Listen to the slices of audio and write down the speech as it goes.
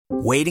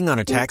Waiting on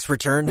a tax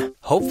return?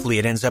 Hopefully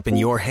it ends up in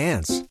your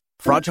hands.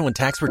 Fraudulent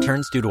tax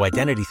returns due to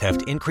identity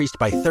theft increased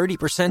by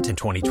 30% in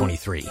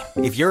 2023.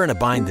 If you're in a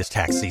bind this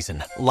tax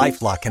season,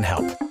 LifeLock can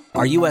help.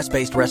 Our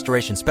U.S.-based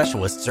restoration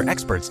specialists are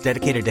experts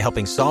dedicated to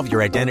helping solve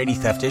your identity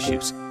theft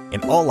issues.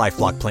 And all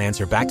LifeLock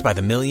plans are backed by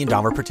the $1 Million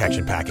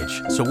Protection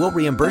Package. So we'll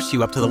reimburse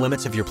you up to the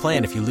limits of your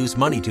plan if you lose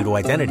money due to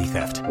identity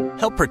theft.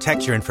 Help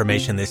protect your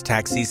information this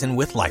tax season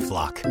with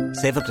LifeLock.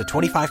 Save up to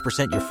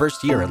 25% your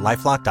first year at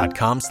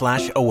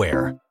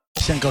LifeLock.com/aware.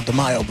 Cinco de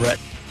Mayo, Brett.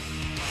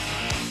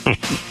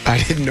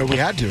 I didn't know we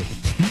had to.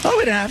 Oh,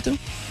 we didn't have to.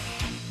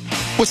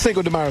 What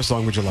Cinco de Mayo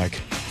song would you like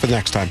for the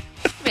next time?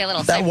 Be a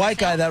little That white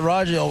guy that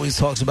Roger always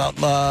talks about,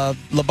 La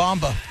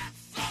Bamba.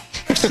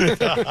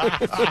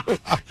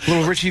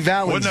 Little Richie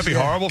Valens. Wouldn't that be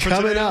horrible for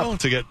today, though,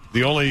 to get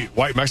the only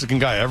white Mexican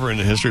guy ever in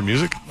the history of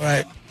music?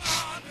 Right.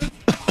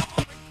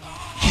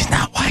 He's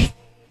not white.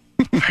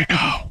 I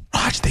know.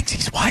 Raj thinks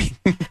he's white.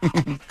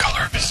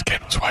 Color of his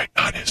skin was white,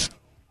 not his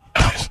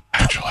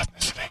actual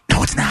ethnicity.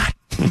 No, it's not.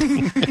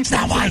 It's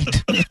not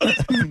white.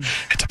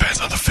 It depends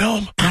on the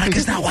film.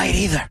 Monica's not white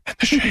either. And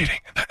the shading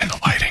and the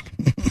lighting.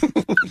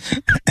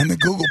 And the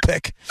Google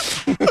pic.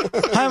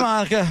 Hi,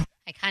 Monica.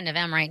 I kind of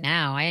am right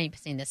now. I ain't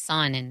seen the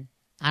sun in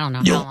I don't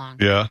know how long.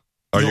 Yeah.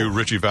 Are you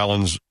Richie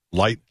Valens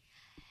light?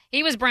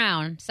 He was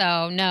brown,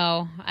 so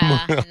no,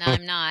 I'm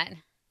not.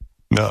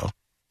 No.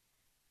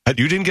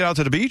 You didn't get out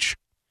to the beach?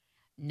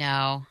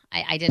 No,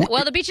 I didn't.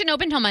 Well, the beach didn't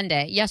open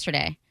until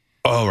yesterday.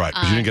 Oh, right,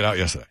 because you didn't get out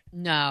yesterday.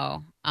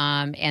 No.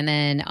 And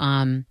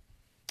then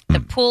the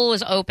pool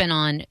was open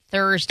on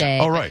Thursday.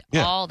 Oh, right.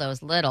 Yeah. All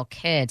those little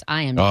kids.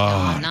 I am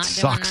not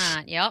doing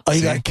that. Yep. Oh,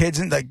 you got kids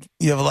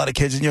you have a lot of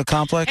kids in your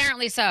complex?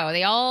 Apparently so.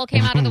 They all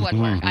came out of the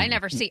woodwork. I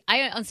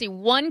don't see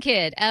one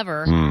kid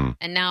ever,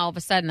 and now all of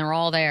a sudden they're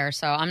all there.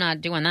 So I'm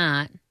not doing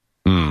that.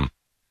 Yeah,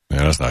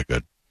 that's not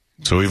good.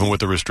 So even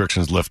with the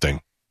restrictions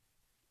lifting,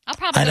 I'll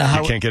probably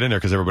you can't get in there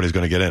because everybody's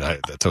going to get in.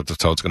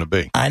 That's how it's going to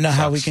be. I know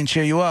how we can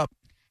cheer you up.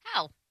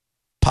 How?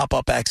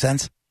 Pop-up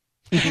accents.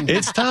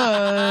 It's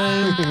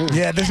time.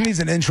 Yeah, this needs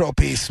an intro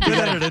piece.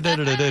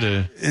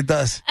 It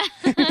does.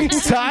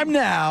 It's time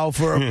now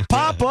for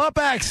Pop-Up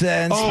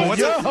Accents with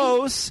your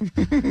host,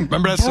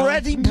 remember that song?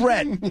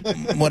 Brett.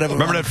 Whatever.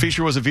 Remember that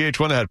feature was a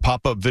VH1 that had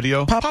pop-up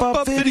video?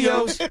 Pop-up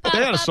videos.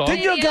 They had a song.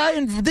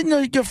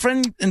 Didn't your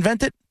friend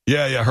invent it?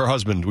 Yeah, her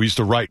husband. We used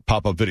to write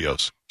pop-up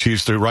videos. She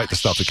used to write the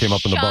stuff that came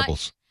up in the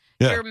bubbles.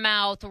 Yeah. Your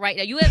mouth right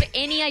now. You have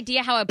any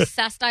idea how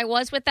obsessed I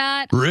was with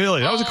that?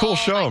 Really? That was a cool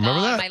show. Remember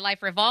that? My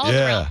life revolved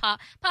around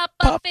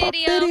pop-up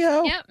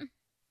video.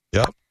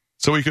 Yep.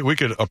 So we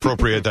could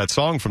appropriate that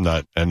song from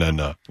that and then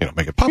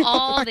make it pop-up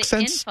all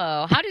accents. The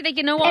info. How did they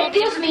know all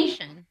the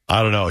information?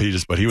 I don't know. He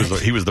was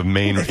the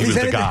main. He was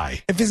the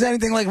guy. If he's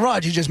anything like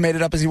Raj, he just made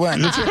it up as he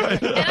went. That's right.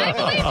 And I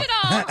believed it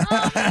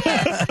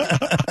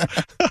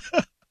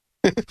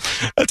all.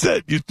 That's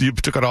it. You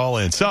took it all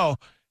in. So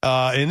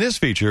in this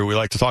feature, we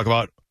like to talk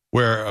about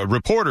where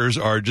reporters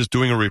are just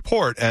doing a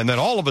report, and then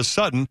all of a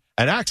sudden,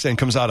 an accent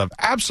comes out of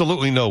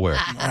absolutely nowhere.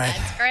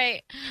 That's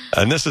great.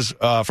 And this is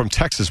from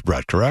Texas,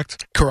 Brett,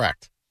 correct?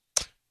 Correct.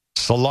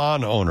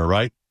 Salon owner,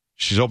 right?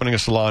 She's opening a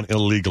salon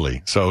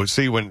illegally. So,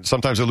 see, when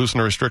sometimes they loosen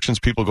the restrictions,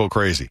 people go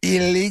crazy.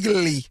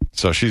 Illegally.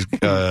 So she's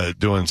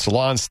doing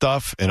salon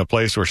stuff in a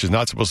place where she's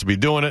not supposed to be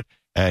doing it.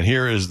 And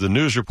here is the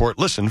news report.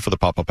 Listen for the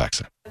pop-up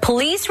accent.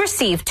 Police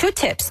received 2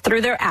 tips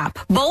through their app.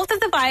 Both of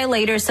the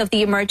violators of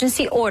the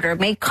emergency order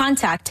made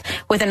contact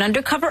with an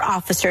undercover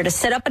officer to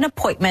set up an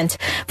appointment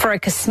for a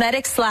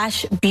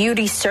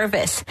cosmetic/beauty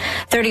service.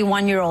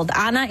 31-year-old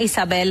Ana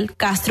Isabel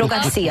Castro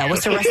Garcia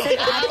was arrested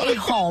at a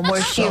home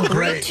where she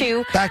agreed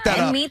to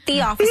meet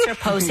the officer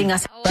posing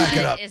as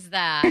What is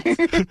that?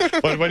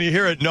 But when you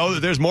hear it, know that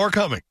there's more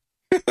coming.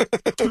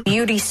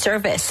 beauty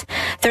service.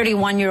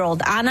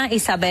 31-year-old Ana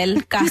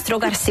Isabel Castro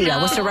Garcia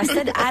was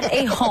arrested at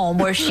a home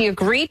where she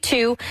agreed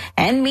to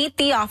and meet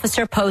the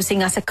officer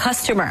posing as a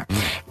customer.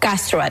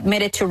 Castro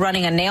admitted to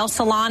running a nail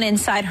salon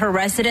inside her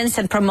residence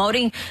and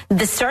promoting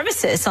the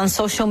services on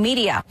social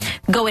media,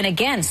 going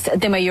against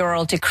the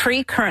mayoral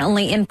decree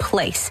currently in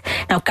place.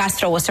 Now,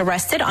 Castro was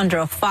arrested under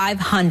a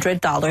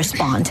 $500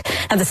 bond.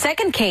 Now, the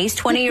second case,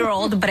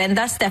 20-year-old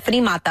Brenda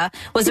Stephanie Mata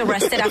was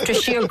arrested after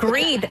she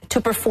agreed to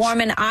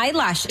perform an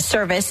eyelash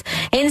service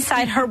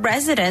inside her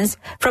residence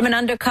from an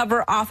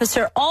undercover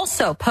officer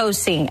also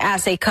posing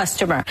as a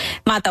customer.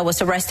 Mata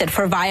was arrested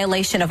for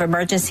violation of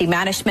emergency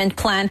management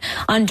plan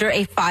under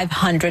a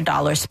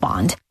 $500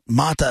 bond.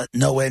 Mata,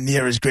 nowhere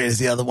near as great as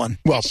the other one.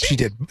 Well, she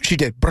did.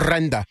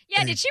 Brenda.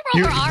 Yeah, did she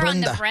roll her R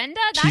on the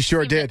Brenda? She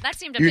sure did. That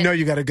seemed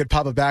you got a good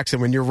pop-up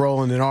accent when you're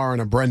rolling an R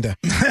on a Brenda.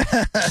 So,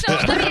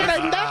 was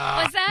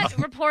that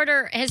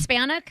reporter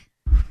Hispanic?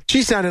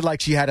 She sounded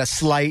like she had a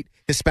slight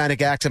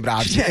Hispanic accent, but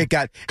obviously it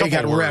got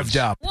revved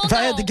up. Well, if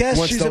I had to guess,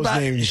 she's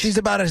she's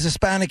about as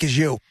Hispanic as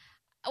you.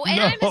 Oh,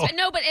 and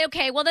but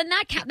okay, well then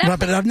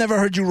but I've never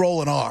heard you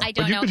roll an R. I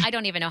don't know. I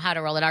don't even know how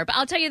to roll an R. But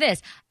I'll tell you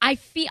this: I'm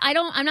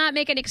not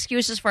making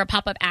excuses for a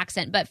pop-up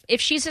accent. But if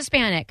she's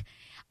Hispanic,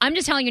 I'm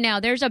just telling you now.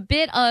 There's a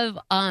bit of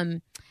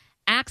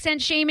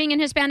accent shaming in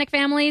Hispanic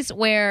families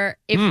where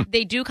if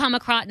they do come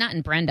across, not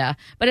in Brenda,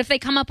 but if they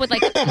come up with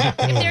like, if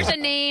there's a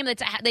name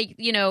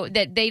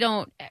that they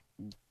don't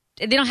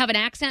have an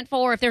accent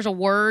for, if there's a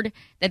word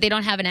that they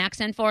don't have an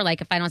accent for,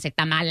 like if I don't say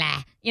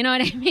tamala, you know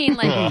what I mean?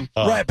 Like,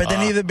 right, but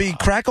then either be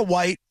cracker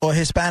white or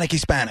Hispanic.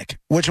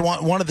 Which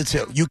one of the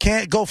two? You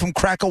can't go from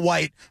cracker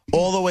white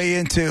all the way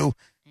into,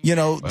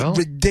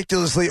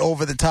 ridiculously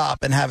over the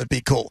top and have it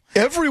be cool.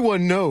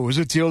 Everyone knows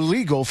it's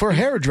illegal for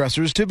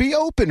hairdressers to be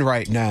open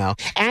right now.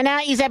 Ana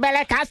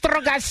Isabella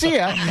Castro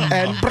Garcia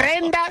and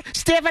Brenda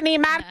Stephanie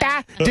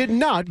Marta did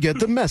not get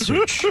the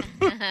message.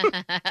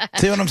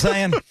 See what I'm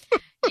saying?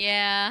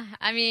 Yeah,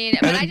 I mean,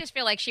 but I just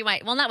feel like she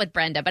might. Well, not with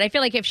Brenda, but I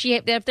feel like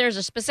if there's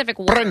a specific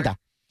word, Brenda,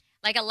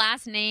 like a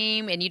last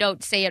name, and you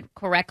don't say it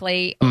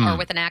correctly or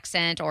with an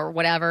accent or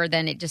whatever,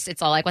 then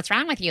it's all like, what's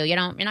wrong with you? You're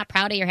not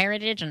proud of your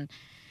heritage, and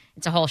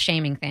it's a whole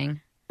shaming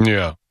thing.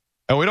 Yeah,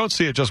 and we don't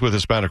see it just with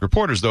Hispanic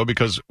reporters though,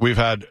 because we've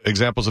had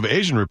examples of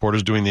Asian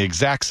reporters doing the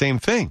exact same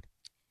thing,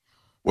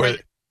 where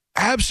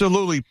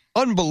absolutely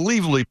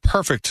unbelievably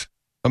perfect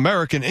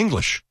American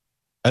English,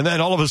 and then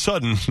all of a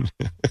sudden.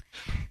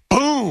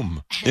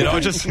 Boom!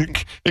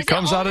 It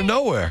comes out of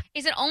nowhere.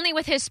 Is it only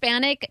with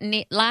Hispanic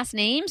last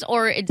names,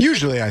 or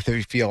usually I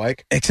feel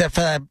like, except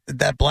for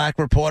that black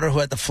reporter who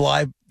had to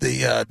fly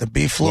the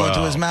beef flew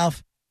into his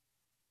mouth.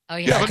 Oh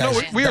yeah, but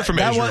no, we hear from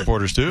Asian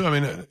reporters too. I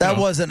mean, that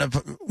wasn't it's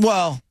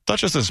not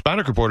just a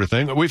Hispanic reporter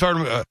thing. We've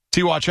heard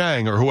Tiwa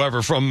Chang or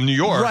whoever from New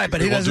York, right?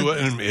 But he doesn't do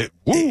it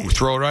and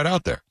throw it right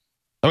out there.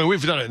 I mean,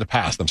 we've done it in the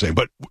past, I'm saying,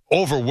 but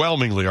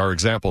overwhelmingly our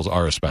examples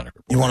are Hispanic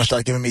reporters. You want to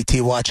start giving me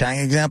Tiwa Chang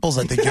examples?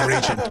 I think you're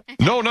reaching.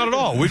 No, not at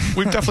all. We've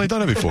definitely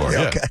done it before.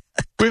 Yeah. Okay.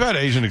 We've had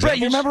Asian examples. Right,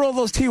 you remember all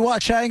those Tiwa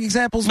Chang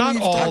examples? Not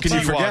all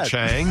Tiwa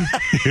Chang.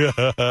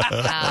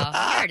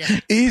 Wow.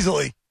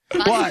 Easily.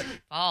 What?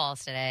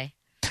 Balls today.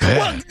 Yeah.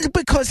 Well,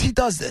 because he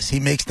does this. He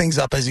makes things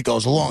up as he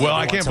goes along. Well,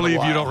 I can't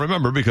believe you don't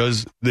remember,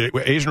 because the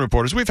Asian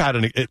reporters, we've had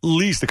at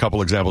least a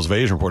couple examples of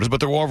Asian reporters, but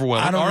they're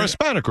overwhelming are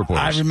Hispanic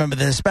reporters. I remember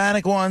the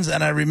Hispanic ones,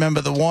 and I remember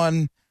the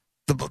one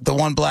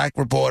black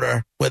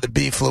reporter where the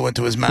bee flew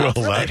into his mouth.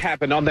 Well, that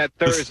happened on that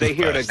Thursday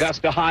here at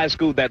Augusta High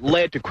School that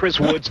led to Chris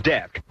Wood's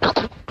death.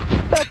 What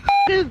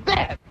the is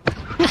that?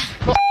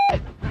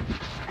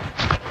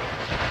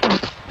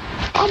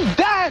 I'm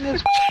dying in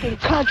this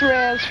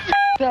country-ass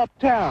up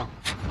town.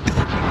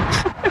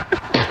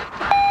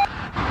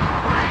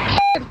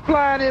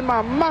 Flying in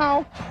my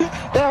mouth.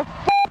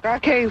 I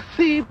can't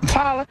see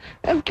pollen.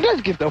 And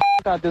let's get the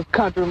out of this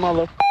country,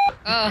 mother.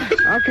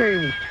 I can't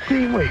even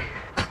see me.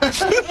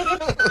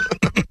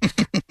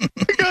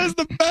 The guy's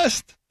the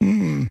best.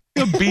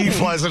 A bee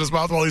flies in his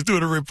mouth while he's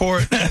doing a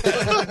report. You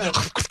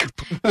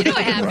know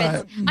what happens?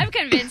 Right. I'm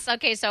convinced.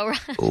 Okay, so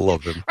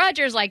love him.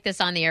 Roger's like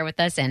this on the air with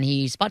us, and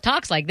he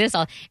talks like this.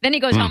 Then he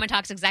goes home and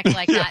talks exactly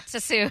like that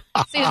to Susan.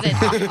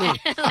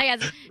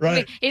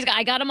 Right.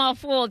 I got them all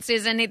fooled,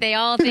 Susan. They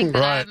all think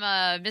that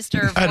I'm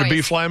Mr. Voice. I had a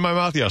bee fly in my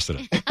mouth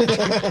yesterday.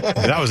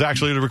 That was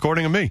actually the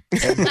recording of me.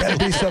 There'll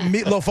be some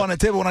meatloaf on the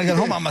table when I get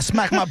home. I'm going to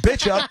smack my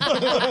bitch up.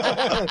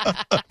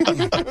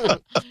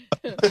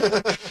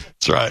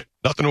 That's right.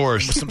 Nothing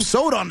worse. With some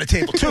soda on the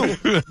table, too.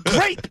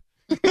 Great.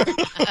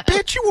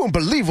 Bitch, you won't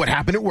believe what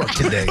happened at work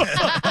today.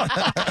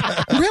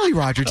 Really,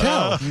 Roger,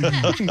 tell.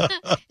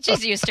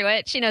 She's used to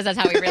it. She knows that's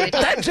how we really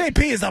talk. That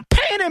JP is a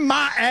pain in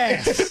my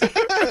ass.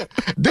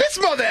 This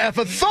mother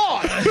effer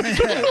thought.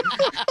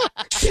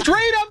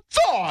 Straight up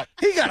thought.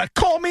 He got to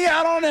call me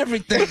out on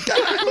everything.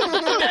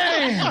 God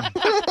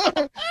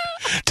damn.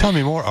 Tell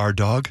me more, our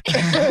dog.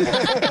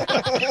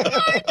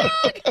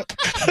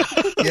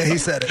 Yeah, he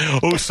said it.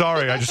 Oh,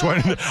 sorry. I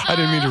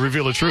didn't mean to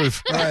reveal the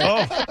truth. Right.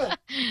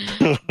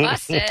 Oh.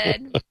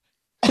 Busted.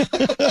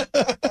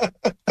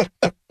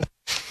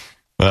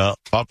 Well,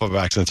 pop-up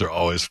accents are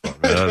always fun,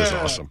 man. That is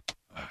awesome.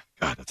 Oh,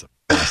 God, that's the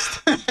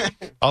best.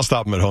 I'll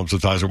stop them at home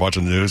sometimes. We're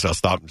watching the news. I'll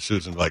stop and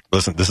Susan like,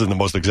 listen, this is the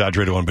most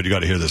exaggerated one, but you got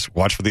to hear this.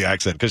 Watch for the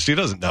accent, because she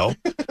doesn't know.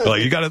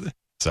 Like, you got to.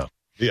 So,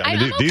 yeah, I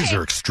mean, these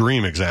are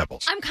extreme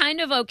examples. I'm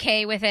kind of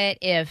okay with it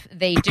if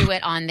they do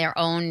it on their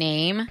own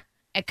name.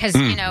 Because,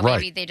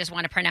 maybe they just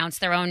want to pronounce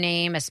their own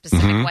name a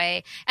specific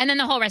way. And then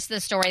the whole rest of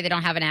the story, they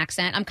don't have an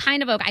accent. I'm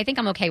kind of okay. I think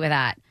I'm okay with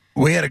that.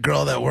 We had a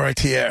girl that worked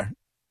here.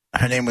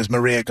 Her name was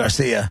Maria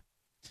Garcia.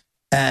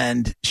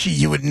 And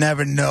you would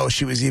never know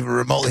she was even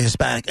remotely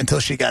Hispanic until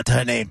she got to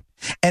her name.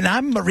 And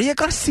I'm Maria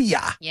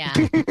Garcia. Yeah.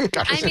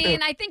 I mean,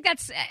 I think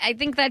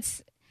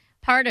that's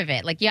part of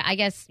it. Like, yeah, I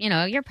guess,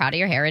 you're proud of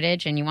your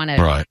heritage and you want to.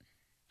 Right.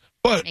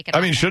 But, I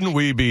mean, shouldn't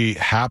we be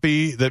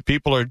happy that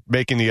people are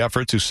making the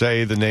effort to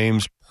say the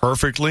names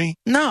perfectly?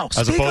 No,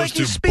 as opposed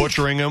to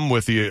butchering them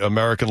with the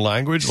American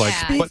language. Like,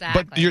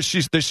 exactly.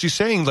 But she's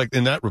saying, like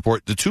in that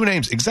report, the two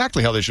names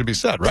exactly how they should be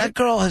said, right? That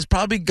girl has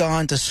probably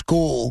gone to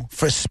school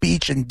for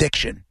speech and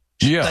diction.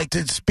 Yeah, like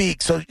to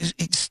speak. So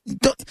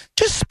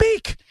just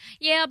speak.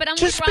 Yeah, but I'm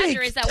just with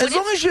Roger. Is that as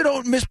long as you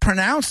don't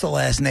mispronounce the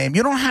last name,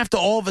 you don't have to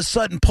all of a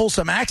sudden pull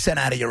some accent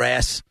out of your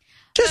ass.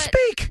 Just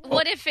speak.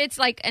 What if it's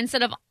like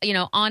instead of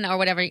Anna or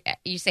whatever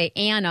you say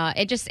Anna?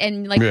 It just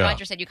and like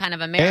Roger said, you kind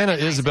of American.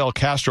 Anna Isabel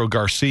Castro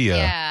Garcia.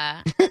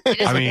 Yeah.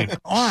 I mean,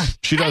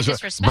 she does.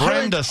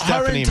 Brenda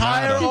Stephanie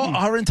Mata.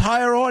 Our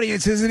entire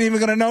audience isn't even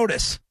going to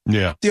notice.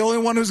 Yeah. The only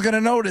one who's going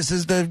to notice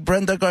is the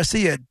Brenda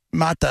Garcia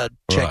Mata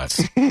chicks.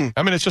 Right.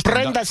 I mean, it's just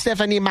Brenda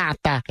Stephanie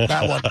Mata.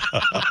 That one.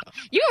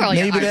 You really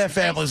Maybe their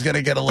family's going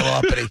to get a little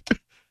uppity.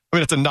 I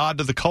mean, it's a nod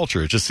to the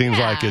culture. It just seems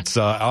like it's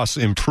us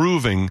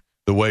improving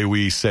the way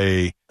we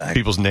say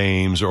people's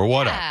names or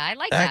whatever. Yeah, I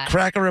like that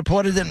cracker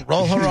reporter didn't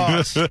roll her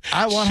R's.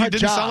 I want her She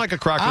didn't job. sound like a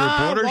cracker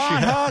reporter.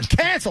 I want her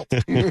canceled.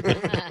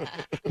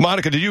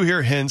 Monica, did you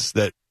hear hints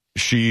that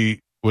she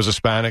was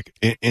Hispanic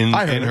in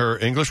her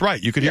English?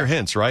 Right. You could hear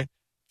hints, right?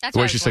 That's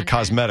the way she said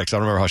cosmetics. I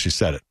don't remember how she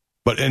said it.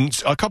 But in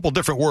a couple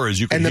different words,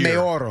 you can hear. And the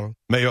Mayorro.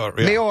 Mayor,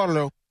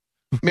 yeah.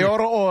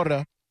 Mayorro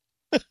order.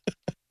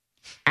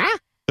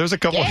 There's a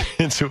couple of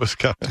hints it was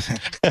coming.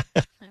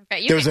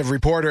 There was a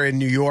reporter in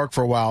New York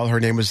for a while. Her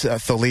name was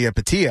Thalia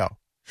Patillo.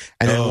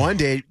 And then one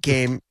day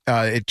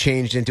it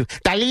changed into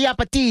Thalia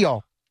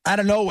Patillo. Out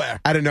of nowhere.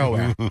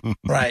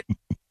 Right.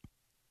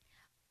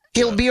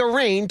 He'll be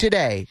arraigned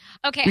today.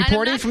 Okay.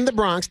 Reporting from the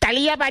Bronx,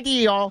 Thalia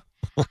Patillo.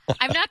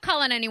 I'm not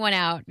calling anyone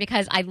out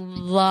because I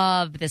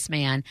love this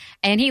man.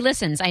 And he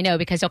listens, I know,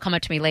 because he'll come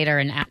up to me later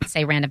and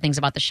say random things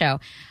about the show.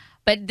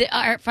 But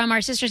from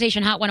our sister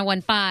station, Hot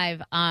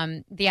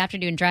 101.5, the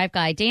afternoon drive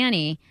guy,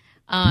 Danny,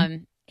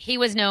 he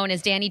was known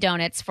as Danny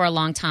Donuts for a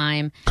long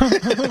time.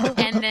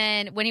 And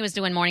then when he was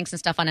doing mornings and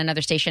stuff on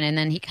another station, and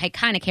then he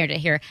kind of cared to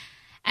hear.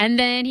 And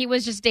then he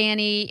was just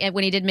Danny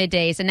when he did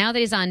middays. And now that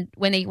he's on,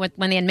 when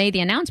they had made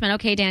the announcement,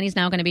 okay, Danny's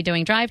now going to be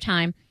doing drive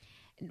time.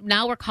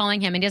 Now we're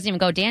calling him, and he doesn't even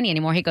go Danny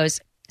anymore. He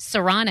goes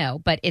Serrano,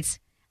 but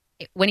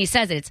when he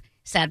says it, it's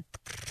Serrano.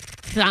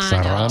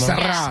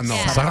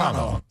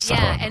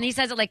 Yeah, and he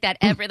says it like that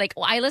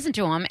I listen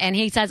to him, and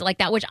he says it like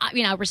that, which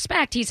I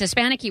respect. He's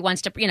Hispanic. He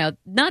wants to,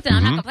 nothing.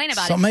 I'm not complaining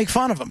about it. So make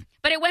fun of him.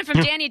 But it went from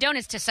Danny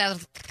Donuts to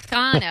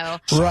Serrano.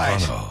 Right.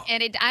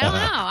 And I don't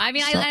know. I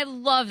mean, I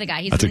love the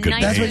guy. He's That's a good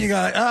nice. That's when you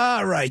go,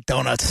 all right,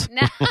 Donuts.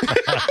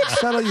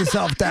 Settle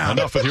yourself down.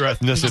 Enough with your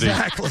ethnicity.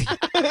 Exactly.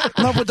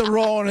 Enough with the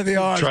raw into the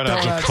R. Trying to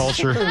have some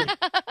culture.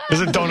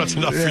 Isn't donuts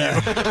enough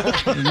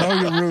for you? Know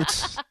your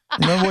roots.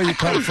 Remember where you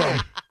come from.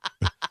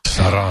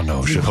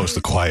 Serrano should host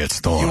the Quiet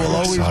Storm.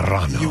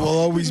 You will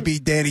always be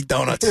Danny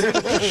Donuts.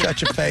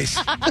 Shut your face.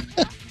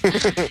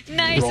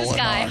 Nicest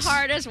guy,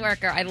 hardest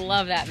worker. I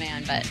love that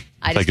man. But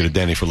thank you to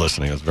Danny for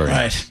listening. That's very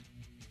nice.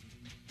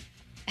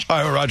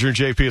 All right, Roger and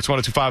JP. It's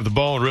 102.5 The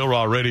Bone, Real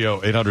Raw Radio,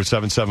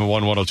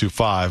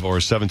 800-771-1025 or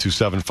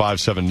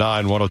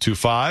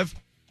 727-579-1025.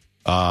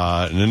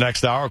 In the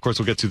next hour, of course,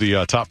 we'll get to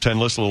the top 10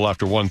 list a little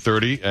after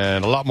 1:30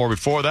 and a lot more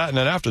before that. And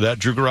then after that,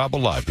 Drew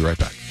Garabo Live. Be right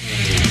back.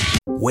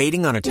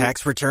 Waiting on a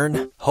tax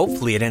return?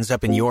 Hopefully it ends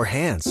up in your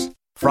hands.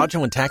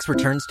 Fraudulent tax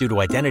returns due to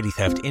identity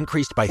theft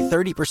increased by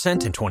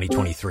 30% in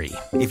 2023.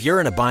 If you're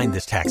in a bind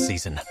this tax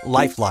season,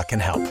 LifeLock can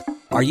help.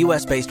 Our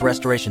U.S.-based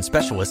restoration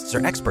specialists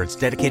are experts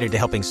dedicated to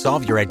helping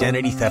solve your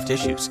identity theft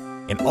issues.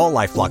 And all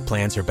LifeLock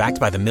plans are backed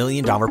by the $1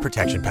 Million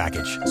Protection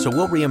Package. So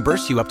we'll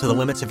reimburse you up to the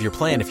limits of your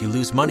plan if you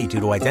lose money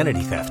due to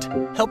identity theft.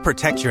 Help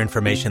protect your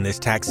information this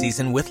tax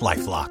season with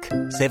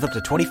LifeLock. Save up to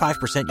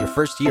 25% your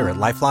first year at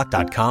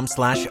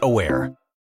LifeLock.com/aware.